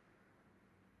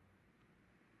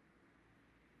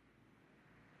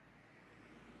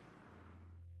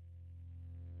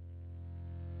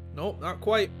 Nope, not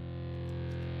quite.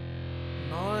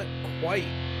 Not quite.